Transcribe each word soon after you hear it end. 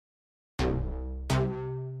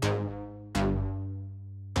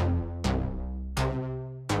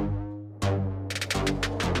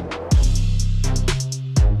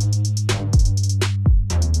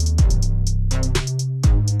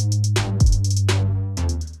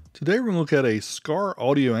Today we're going to look at a Skar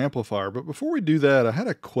audio amplifier, but before we do that, I had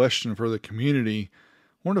a question for the community.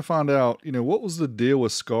 I wanted to find out, what was the deal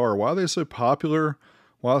with Skar? Why are they so popular?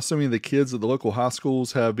 Why so many of the kids at the local high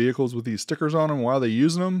schools have vehicles with these stickers on them? Why are they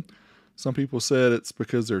using them? Some people said it's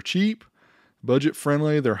because they're cheap, budget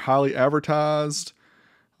friendly, they're highly advertised.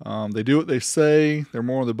 They do what they say, they're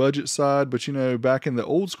more on the budget side, but back in the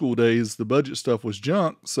old school days, the budget stuff was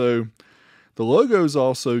junk, so the logo is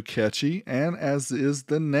also catchy, and as is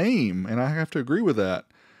the name, and I have to agree with that.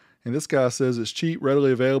 And this guy says it's cheap,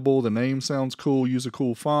 readily available, the name sounds cool, use a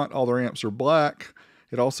cool font, all their amps are black.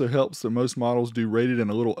 It also helps that most models do rated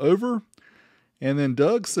and a little over. And then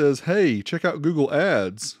Doug says, hey, check out Google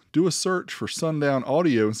Ads. Do a search for Sundown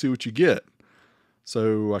Audio and see what you get.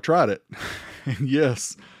 So I tried it. And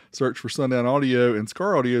yes, search for Sundown Audio, and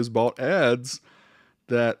Skar Audio's bought ads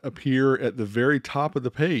that appear at the very top of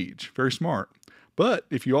the page. Very smart. But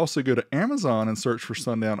if you also go to Amazon and search for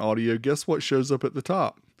Sundown Audio, guess what shows up at the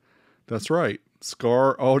top? That's right,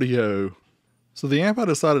 Skar Audio. So the amp I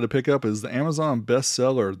decided to pick up is the Amazon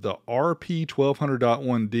bestseller, the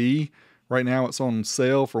RP-1200.1D. Right now it's on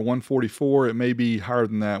sale for $144. It may be higher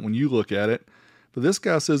than that when you look at it. But this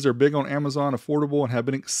guy says they're big on Amazon, affordable, and have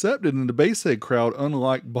been accepted in the basshead crowd,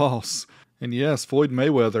 unlike Boss. And yes, Floyd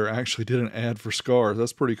Mayweather actually did an ad for Skar.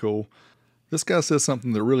 That's pretty cool. This guy says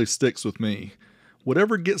something that really sticks with me.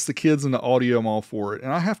 Whatever gets the kids into audio, I'm all for it.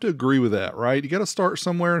 And I have to agree with that, right? You got to start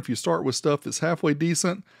somewhere. If you start with stuff that's halfway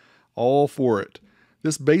decent, all for it.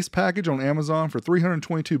 This bass package on Amazon for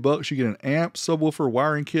 $322, you get an amp, subwoofer,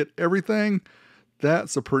 wiring kit, everything.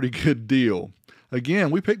 That's a pretty good deal. Again,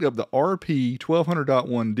 we picked up the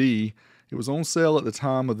RP-1200.1D. It was on sale at the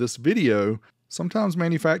time of this video. Sometimes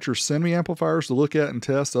manufacturers send me amplifiers to look at and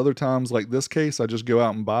test. Other times, like this case, I just go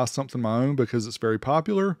out and buy something my own because it's very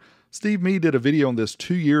popular. Steve Mee did a video on this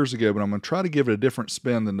 2 years ago, but I'm going to try to give it a different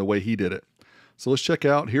spin than the way he did it. So let's check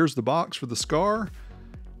out. Here's the box for the Skar.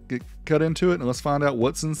 Get cut into it and let's find out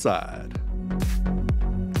what's inside.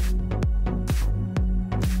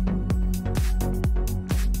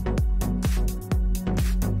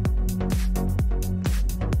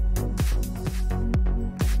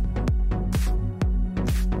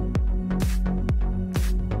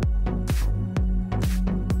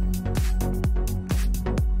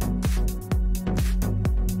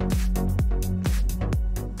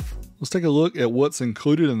 Let's take a look at what's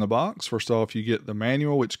included in the box. First off, you get the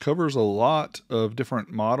manual, which covers a lot of different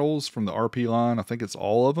models from the RP line. I think it's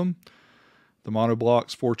all of them. The mono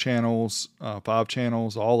blocks, 4 channels, 5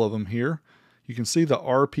 channels, all of them here. You can see the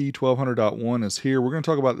RP-1200.1 is here. We're going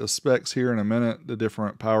to talk about the specs here in a minute, the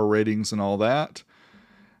different power ratings and all that.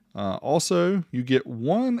 Also, you get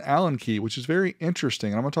one Allen key, which is very interesting.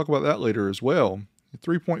 And I'm going to talk about that later as well. A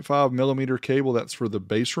 3.5 millimeter cable, that's for the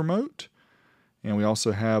bass remote. And we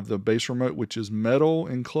also have the bass remote, which is metal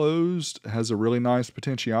enclosed, has a really nice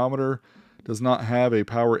potentiometer, does not have a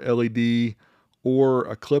power LED or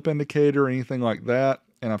a clip indicator or anything like that.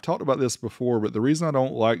 And I've talked about this before, but the reason I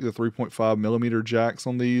don't like the 3.5 millimeter jacks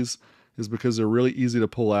on these is because they're really easy to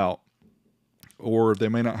pull out, or they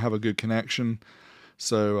may not have a good connection.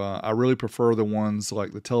 So I really prefer the ones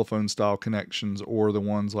like the telephone style connections or the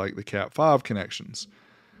ones like the Cat 5 connections.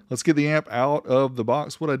 Let's get the amp out of the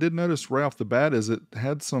box. What I did notice right off the bat is it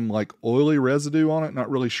had some like oily residue on it.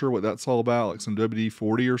 Not really sure what that's all about, like some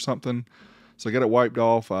WD-40 or something. So I got it wiped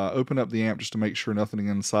off. I opened up the amp just to make sure nothing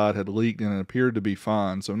inside had leaked, and it appeared to be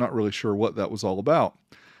fine. So I'm not really sure what that was all about.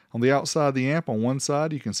 On the outside of the amp, on one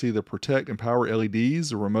side, you can see the protect and power LEDs,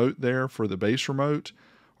 the remote there for the bass remote,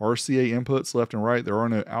 RCA inputs left and right. There are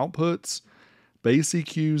no outputs. Bass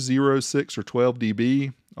EQ 0, 6, or 12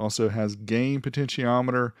 dB. Also has gain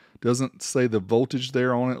potentiometer. Doesn't say the voltage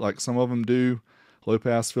there on it like some of them do. Low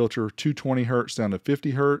pass filter 220 Hertz down to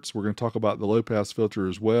 50 Hertz. We're going to talk about the low pass filter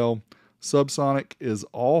as well. Subsonic is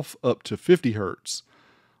off up to 50 Hertz.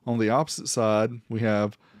 On the opposite side, we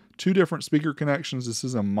have 2 different speaker connections. This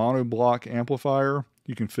is a mono block amplifier.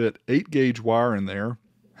 You can fit 8 gauge wire in there.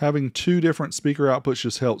 Having 2 different speaker outputs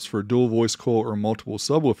just helps for dual voice coil or multiple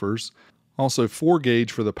subwoofers. Also 4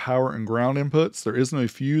 gauge for the power and ground inputs. There is no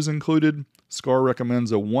fuse included. Skar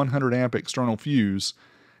recommends a 100 amp external fuse.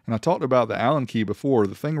 And I talked about the Allen key before.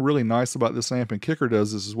 The thing really nice about this amp, and Kicker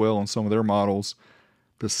does this as well on some of their models,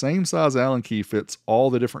 the same size Allen key fits all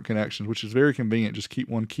the different connections, which is very convenient. Just keep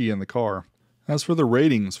one key in the car. As for the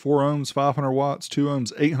ratings, 4 ohms 500 watts, 2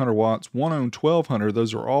 ohms 800 watts, 1 ohm 1200,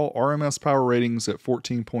 those are all RMS power ratings at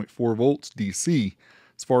 14.4 volts DC.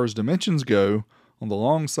 As far as dimensions go, on the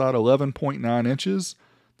long side 11.9 inches,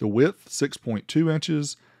 the width 6.2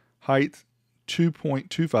 inches, height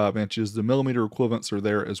 2.25 inches. The millimeter equivalents are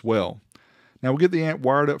there as well. Now we'll get the amp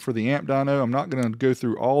wired up for the amp dyno. I'm not going to go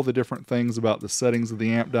through all the different things about the settings of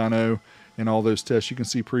the amp dyno and all those tests. You can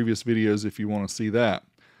see previous videos if you want to see that.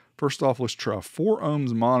 First off, let's try 4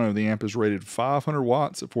 ohms mono. The amp is rated 500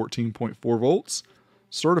 watts at 14.4 volts.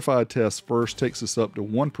 Certified test first takes us up to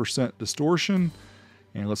 1% distortion.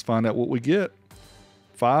 And let's find out what we get.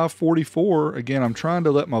 544. Again, I'm trying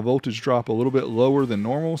to let my voltage drop a little bit lower than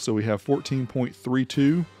normal. So we have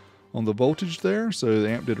 14.32 on the voltage there. So the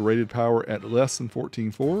amp did rated power at less than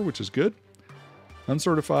 14.4, which is good.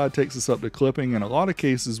 Uncertified takes us up to clipping. In a lot of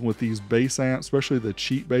cases with these bass amps, especially the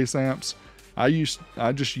cheap bass amps, I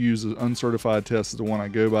just use an uncertified test as the one I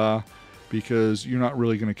go by because you're not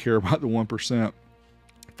really going to care about the 1%.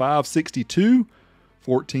 562,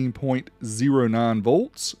 14.09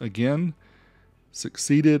 volts. Again,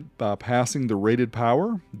 succeeded by passing the rated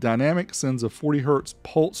power. Dynamic sends a 40 hertz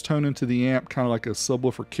pulse tone into the amp, kind of like a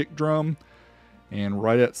subwoofer kick drum, and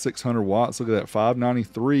right at 600 watts. Look at that,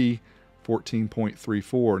 593,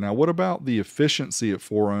 14.34. Now, what about the efficiency at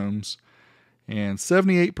 4 ohms? And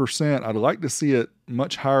 78%, I'd like to see it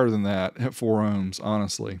much higher than that at 4 ohms,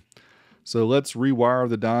 honestly. So let's rewire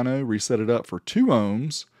the dyno, reset it up for 2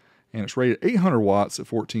 ohms, and it's rated 800 watts at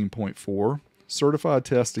 14.4. Certified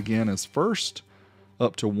test again is first,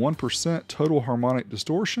 up to 1% total harmonic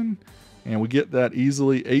distortion, and we get that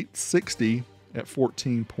easily 860 at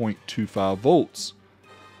 14.25 volts.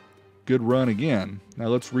 Good run again. Now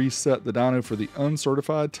let's reset the dyno for the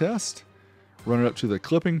uncertified test, run it up to the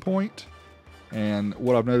clipping point. And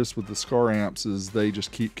what I've noticed with the Skar amps is they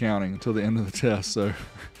just keep counting until the end of the test. So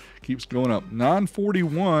keeps going up.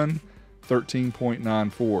 941,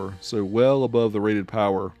 13.94. So well above the rated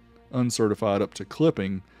power, uncertified up to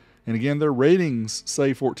clipping. And again, their ratings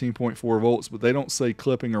say 14.4 volts, but they don't say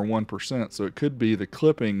clipping or 1%. So it could be the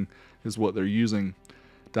clipping is what they're using.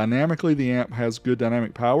 Dynamically, the amp has good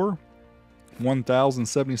dynamic power.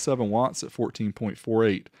 1077 watts at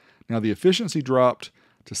 14.48. Now the efficiency dropped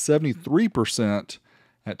to 73%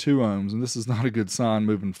 at 2 ohms, and this is not a good sign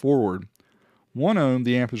moving forward. 1 ohm,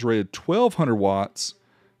 the amp is rated 1200 watts,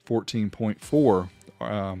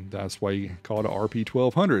 14.4. That's why you call it a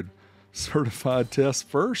RP-1200. Certified test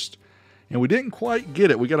first, and we didn't quite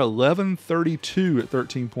get it. We got 1132 at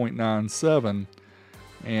 13.97,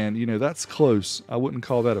 and you know, that's close. I wouldn't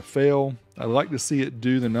call that a fail. I'd like to see it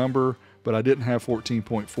do the number, but I didn't have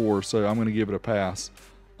 14.4, so I'm going to give it a pass.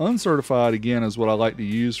 Uncertified, again, is what I like to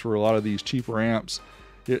use for a lot of these cheaper amps.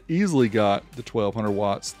 It easily got the 1200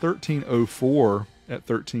 watts, 1304 at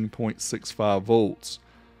 13.65 volts.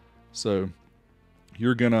 So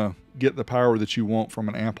you're going to get the power that you want from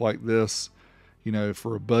an amp like this. You know,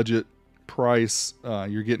 for a budget price,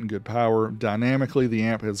 you're getting good power. Dynamically, the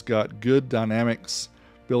amp has got good dynamics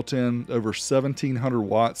built in, over 1700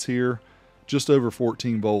 watts here, just over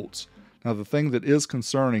 14 volts. Now, the thing that is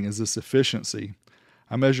concerning is this efficiency.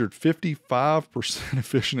 I measured 55%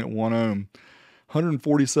 efficient at 1 ohm,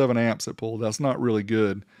 147 amps it pulled. That's not really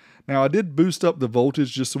good. Now, I did boost up the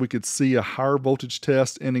voltage just so we could see a higher voltage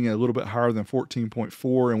test ending a little bit higher than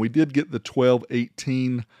 14.4, and we did get the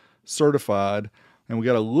 1218 certified, and we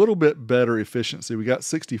got a little bit better efficiency. We got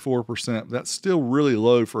 64%. That's still really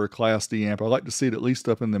low for a Class D amp. I like to see it at least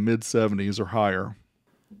up in the mid-70s or higher.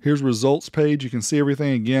 Here's results page. You can see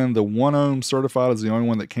everything again. The 1 ohm certified is the only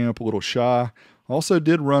one that came up a little shy. Also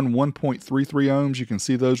did run 1.33 ohms. You can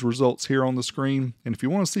see those results here on the screen. And if you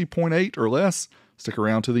want to see 0.8 or less, stick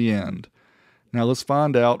around to the end. Now let's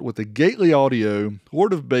find out with the Gately Audio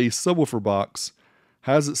Lord of Bass subwoofer box.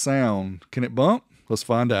 How does it sound? Can it bump? Let's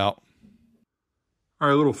find out. All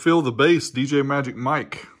right, a little Feel the Bass DJ Magic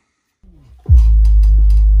mic.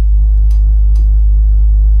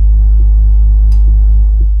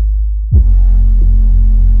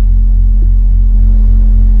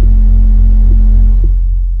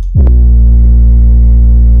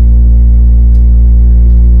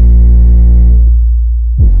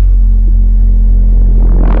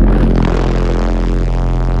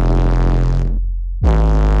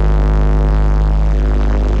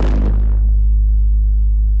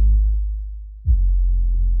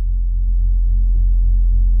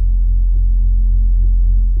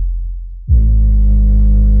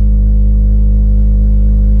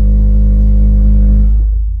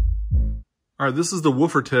 All right, this is the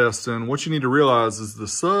woofer test, and what you need to realize is the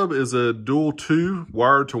sub is a dual 2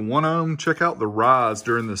 wired to 1 ohm. Check out the rise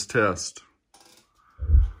during this test.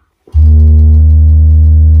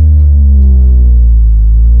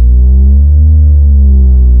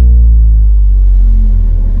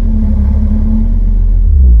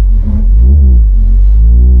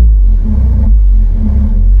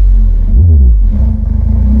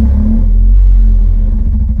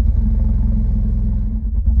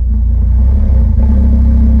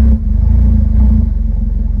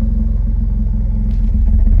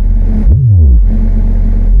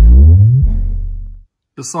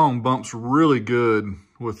 This song bumps really good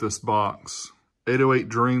with this box. 808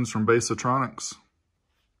 Dreams from Bassotronics.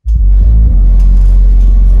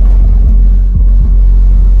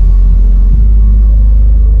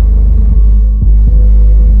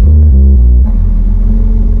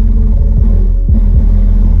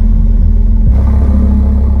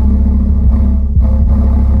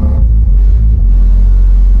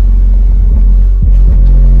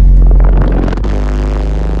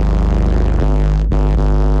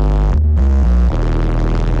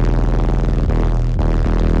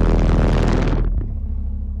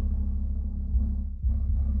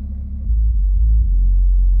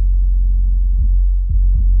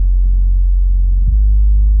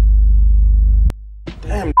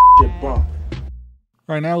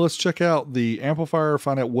 All right, now let's check out the amplifier,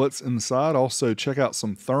 find out what's inside. Also check out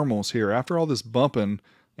some thermals here. After all this bumping,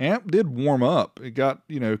 amp did warm up. It got,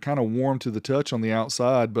 kind of warm to the touch on the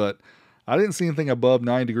outside, but I didn't see anything above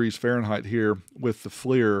 9 degrees Fahrenheit here with the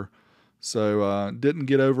FLIR. So didn't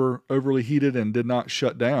get overly heated and did not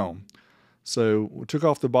shut down. So we took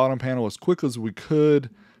off the bottom panel as quick as we could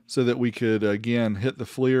so that we could, again, hit the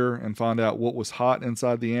FLIR and find out what was hot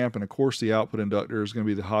inside the amp. And of course, the output inductor is going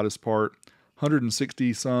to be the hottest part.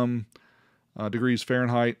 160 some degrees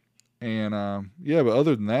Fahrenheit. And yeah, but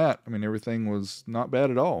other than that, I mean, everything was not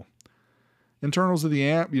bad at all. Internals of the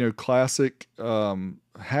amp, classic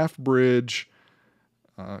half bridge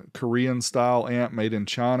Korean style amp made in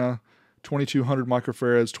China. 2200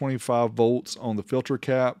 microfarads, 25 volts on the filter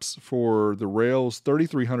caps. For the rails,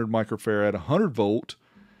 3300 microfarad, 100 volt.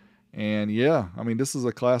 And yeah, I mean, this is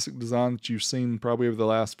a classic design that you've seen probably over the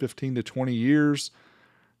last 15 to 20 years.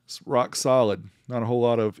 It's rock solid. Not a whole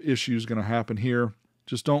lot of issues going to happen here.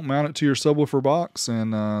 Just don't mount it to your subwoofer box,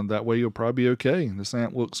 and that way you'll probably be okay. This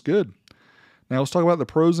amp looks good. Now let's talk about the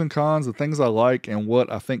pros and cons, the things I like and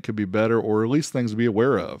what I think could be better, or at least things to be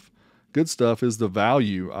aware of. Good stuff is the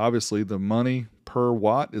value. Obviously, the money per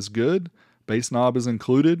watt is good. Bass knob is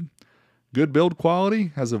included. Good build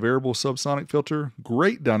quality, has a variable subsonic filter.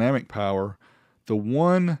 Great dynamic power. The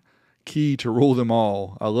one key to rule them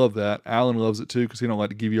all. I love that. Alan loves it too because he don't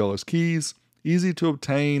like to give you all his keys. Easy to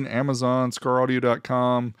obtain. Amazon,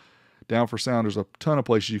 SkarAudio.com. Down for Sound. There's a ton of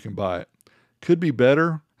places you can buy it. Could be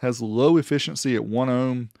better. Has low efficiency at 1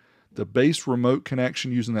 ohm. The bass remote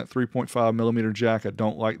connection using that 3.5 millimeter jack, I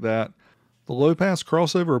don't like that. The low pass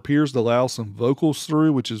crossover appears to allow some vocals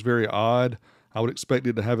through, which is very odd. I would expect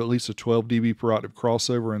it to have at least a 12 dB per octave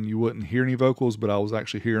crossover and you wouldn't hear any vocals, but I was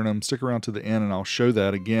actually hearing them. Stick around to the end and I'll show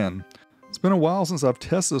that again. It's been a while since I've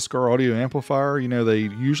tested a Skar Audio amplifier. They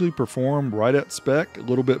usually perform right at spec, a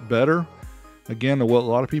little bit better. Again, to what a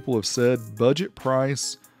lot of people have said, budget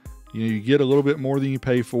price, you get a little bit more than you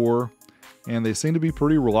pay for, and they seem to be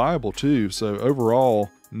pretty reliable too. So overall,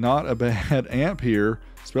 not a bad amp here,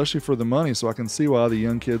 especially for the money, so I can see why the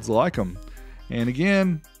young kids like them. And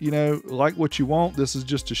again, like what you want. This is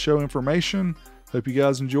just to show information. Hope you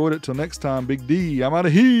guys enjoyed it. Till next time, Big D, I'm out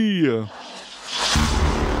of here.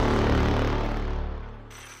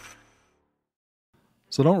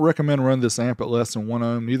 So I don't recommend running this amp at less than 1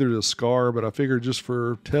 ohm, neither does Skar, but I figured just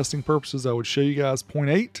for testing purposes, I would show you guys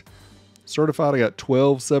 0.8. Certified, I got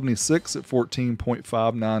 1276 at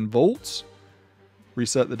 14.59 volts.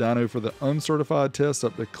 Reset the dyno for the uncertified test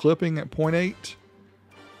up to clipping at 0.8.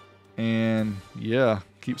 And yeah,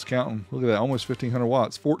 keeps counting. Look at that, almost 1500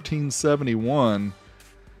 watts, 1471.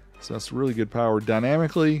 So that's really good power.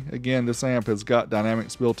 Dynamically, again, this amp has got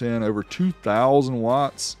dynamics built in, over 2000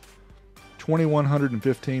 watts,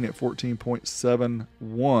 2115 at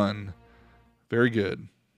 14.71. Very good.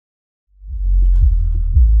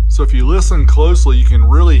 So if you listen closely, you can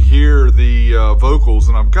really hear the vocals.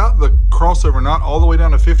 And I've got the crossover not all the way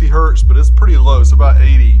down to 50 hertz, but it's pretty low. It's about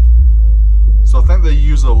 80. So I think they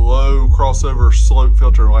use a low crossover slope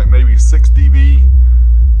filter, like maybe 6 dB.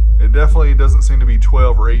 It definitely doesn't seem to be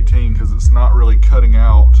 12 or 18 because it's not really cutting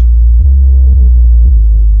out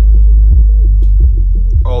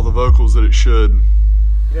all the vocals that it should.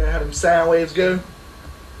 You know how them sound waves go?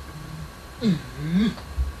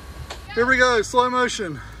 Here we go, slow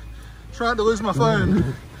motion. Trying to lose my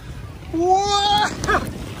phone. What?